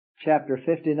Chapter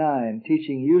 59,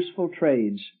 Teaching Useful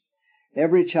Trades.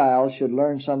 Every child should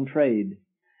learn some trade.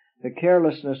 The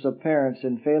carelessness of parents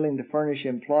in failing to furnish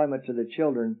employment to the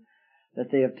children that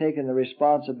they have taken the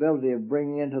responsibility of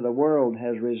bringing into the world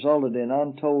has resulted in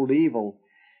untold evil,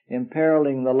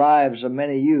 imperiling the lives of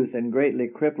many youth and greatly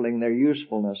crippling their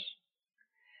usefulness.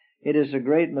 It is a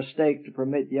great mistake to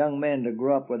permit young men to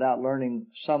grow up without learning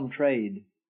some trade.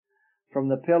 From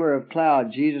the pillar of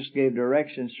cloud, Jesus gave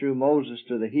directions through Moses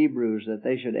to the Hebrews that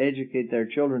they should educate their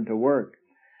children to work,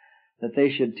 that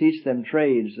they should teach them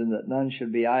trades, and that none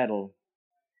should be idle.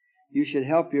 You should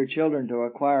help your children to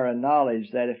acquire a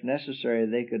knowledge that, if necessary,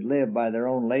 they could live by their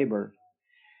own labor.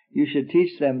 You should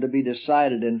teach them to be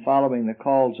decided in following the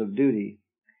calls of duty.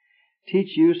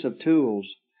 Teach use of tools.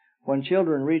 When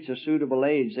children reach a suitable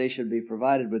age, they should be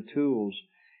provided with tools.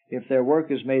 If their work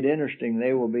is made interesting,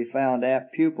 they will be found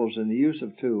apt pupils in the use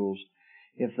of tools.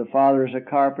 If the father is a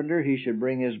carpenter, he should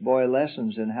bring his boy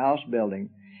lessons in house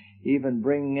building, even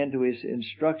bringing into his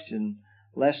instruction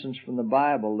lessons from the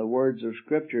Bible, the words of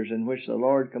Scriptures in which the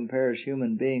Lord compares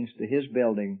human beings to His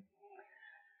building.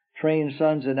 Train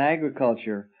sons in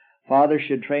agriculture. Fathers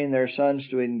should train their sons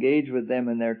to engage with them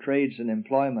in their trades and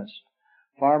employments.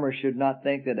 Farmers should not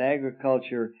think that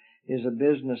agriculture is a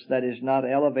business that is not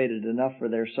elevated enough for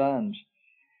their sons.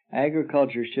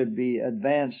 Agriculture should be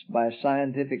advanced by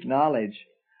scientific knowledge.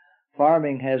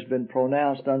 Farming has been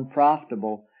pronounced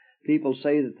unprofitable. People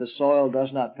say that the soil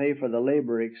does not pay for the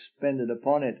labor expended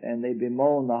upon it, and they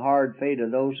bemoan the hard fate of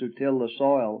those who till the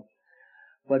soil.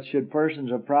 But should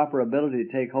persons of proper ability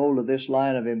take hold of this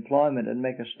line of employment and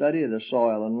make a study of the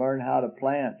soil and learn how to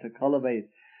plant, to cultivate,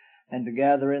 and to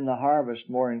gather in the harvest,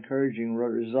 more encouraging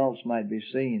results might be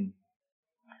seen.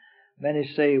 Many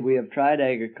say we have tried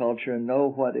agriculture and know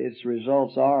what its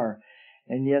results are,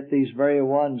 and yet these very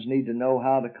ones need to know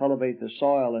how to cultivate the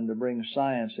soil and to bring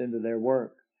science into their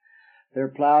work. Their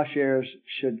plowshares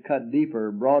should cut deeper,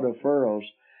 broader furrows,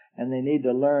 and they need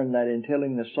to learn that in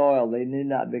tilling the soil they need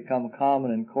not become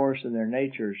common and coarse in their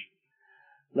natures.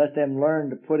 Let them learn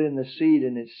to put in the seed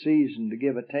in its season, to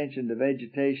give attention to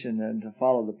vegetation, and to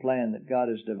follow the plan that God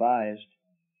has devised.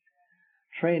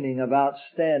 Training of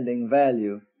outstanding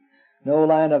value. No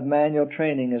line of manual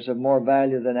training is of more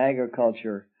value than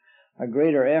agriculture. A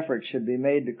greater effort should be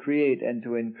made to create and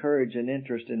to encourage an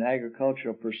interest in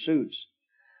agricultural pursuits.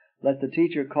 Let the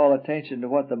teacher call attention to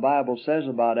what the Bible says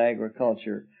about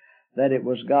agriculture, that it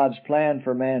was God's plan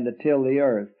for man to till the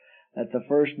earth, that the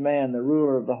first man, the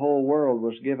ruler of the whole world,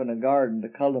 was given a garden to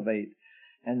cultivate,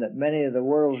 and that many of the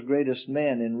world's greatest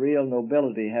men in real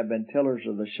nobility have been tillers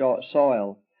of the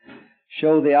soil.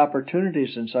 Show the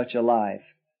opportunities in such a life.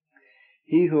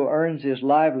 He who earns his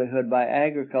livelihood by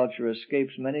agriculture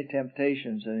escapes many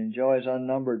temptations and enjoys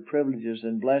unnumbered privileges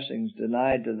and blessings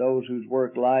denied to those whose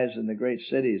work lies in the great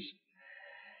cities.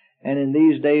 And in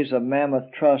these days of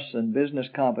mammoth trusts and business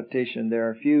competition, there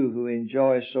are few who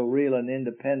enjoy so real an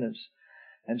independence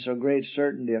and so great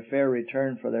certainty of fair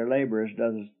return for their labor as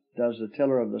does the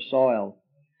tiller of the soil.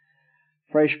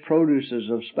 Fresh produce is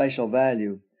of special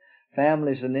value.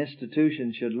 Families and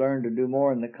institutions should learn to do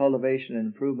more in the cultivation and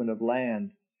improvement of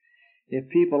land. If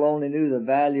people only knew the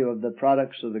value of the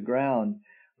products of the ground,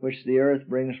 which the earth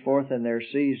brings forth in their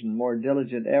season, more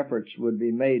diligent efforts would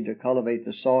be made to cultivate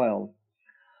the soil.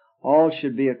 All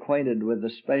should be acquainted with the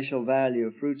special value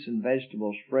of fruits and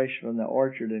vegetables fresh from the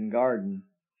orchard and garden.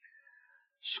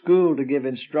 School to give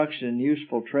instruction in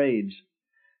useful trades.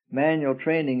 Manual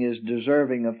training is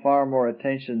deserving of far more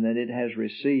attention than it has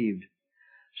received.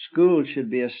 Schools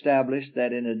should be established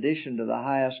that, in addition to the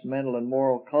highest mental and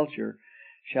moral culture,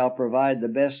 shall provide the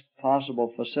best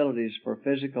possible facilities for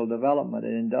physical development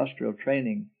and industrial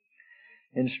training.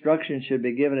 Instruction should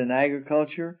be given in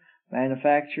agriculture,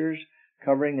 manufactures,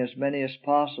 covering as many as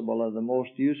possible of the most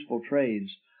useful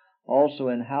trades, also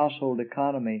in household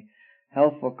economy,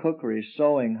 healthful cookery,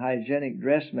 sewing, hygienic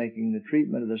dressmaking, the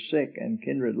treatment of the sick, and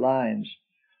kindred lines.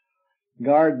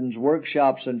 Gardens,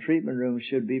 workshops, and treatment rooms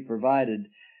should be provided,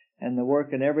 and the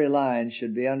work in every line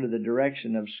should be under the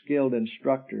direction of skilled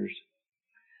instructors.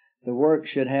 The work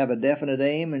should have a definite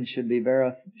aim and should be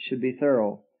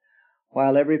thorough.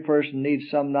 While every person needs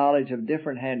some knowledge of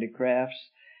different handicrafts,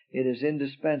 it is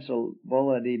indispensable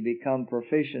that he become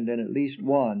proficient in at least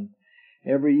one.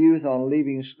 Every youth on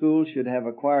leaving school should have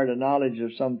acquired a knowledge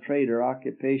of some trade or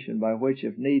occupation by which,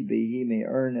 if need be, he may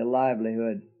earn a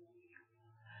livelihood.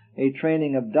 A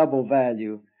training of double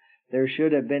value. There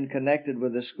should have been connected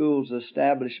with the school's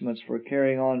establishments for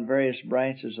carrying on various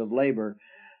branches of labor,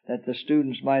 that the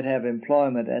students might have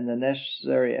employment and the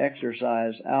necessary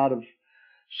exercise out of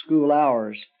school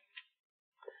hours.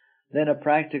 Then a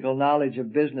practical knowledge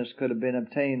of business could have been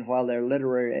obtained while their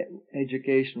literary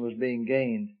education was being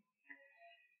gained.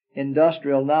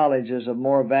 Industrial knowledge is of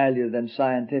more value than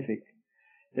scientific.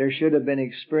 There should have been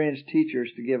experienced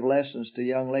teachers to give lessons to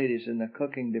young ladies in the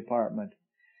cooking department.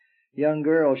 Young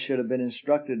girls should have been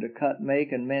instructed to cut,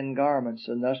 make, and mend garments,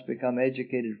 and thus become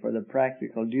educated for the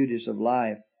practical duties of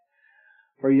life.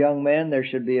 For young men, there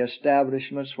should be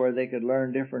establishments where they could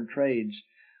learn different trades,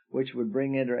 which would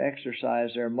bring into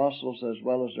exercise their muscles as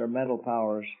well as their mental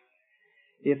powers.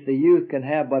 If the youth can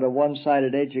have but a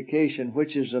one-sided education,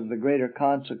 which is of the greater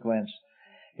consequence?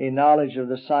 A knowledge of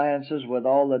the sciences with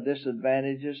all the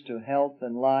disadvantages to health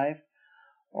and life,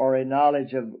 or a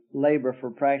knowledge of labor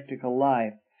for practical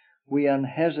life? We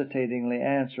unhesitatingly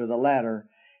answer the latter.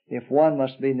 If one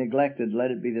must be neglected,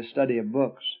 let it be the study of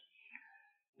books.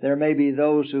 There may be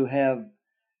those who have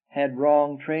had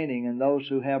wrong training and those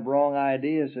who have wrong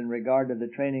ideas in regard to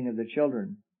the training of the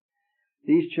children.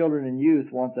 These children and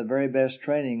youth want the very best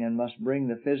training and must bring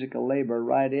the physical labor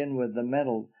right in with the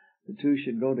mental. The two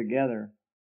should go together.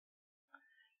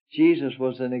 Jesus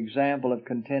was an example of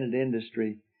contented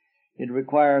industry. It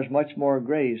requires much more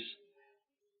grace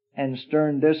and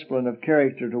stern discipline of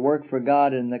character to work for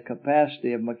God in the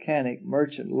capacity of mechanic,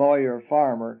 merchant, lawyer, or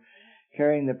farmer,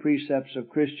 carrying the precepts of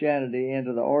Christianity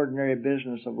into the ordinary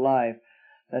business of life,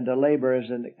 than to labor as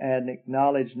an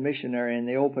acknowledged missionary in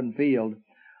the open field,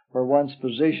 where one's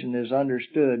position is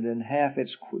understood and half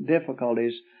its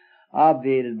difficulties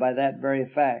obviated by that very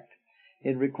fact.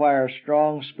 It requires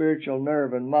strong spiritual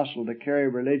nerve and muscle to carry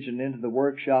religion into the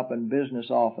workshop and business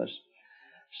office,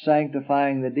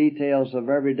 sanctifying the details of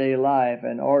everyday life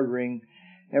and ordering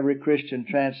every Christian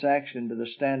transaction to the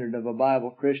standard of a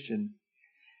Bible Christian.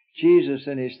 Jesus,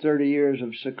 in his 30 years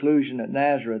of seclusion at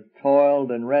Nazareth,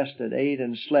 toiled and rested, ate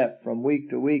and slept from week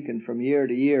to week and from year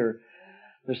to year,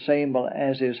 the same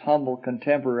as his humble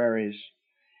contemporaries.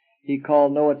 He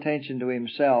called no attention to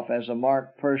himself as a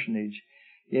marked personage,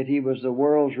 yet he was the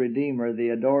world's Redeemer, the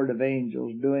adored of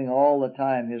angels, doing all the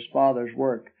time his Father's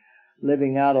work,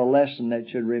 living out a lesson that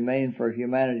should remain for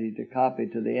humanity to copy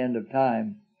to the end of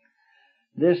time.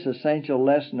 This essential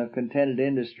lesson of contented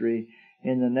industry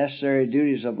in the necessary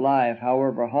duties of life,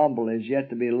 however humble, is yet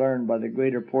to be learned by the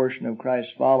greater portion of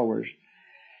Christ's followers.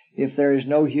 If there is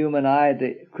no human eye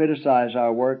to criticize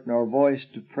our work, nor voice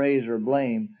to praise or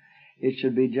blame, it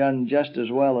should be done just as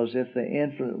well as if the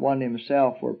Infinite One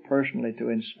himself were personally to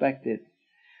inspect it.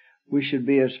 We should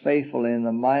be as faithful in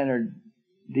the minor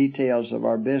details of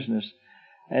our business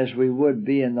as we would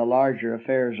be in the larger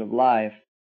affairs of life.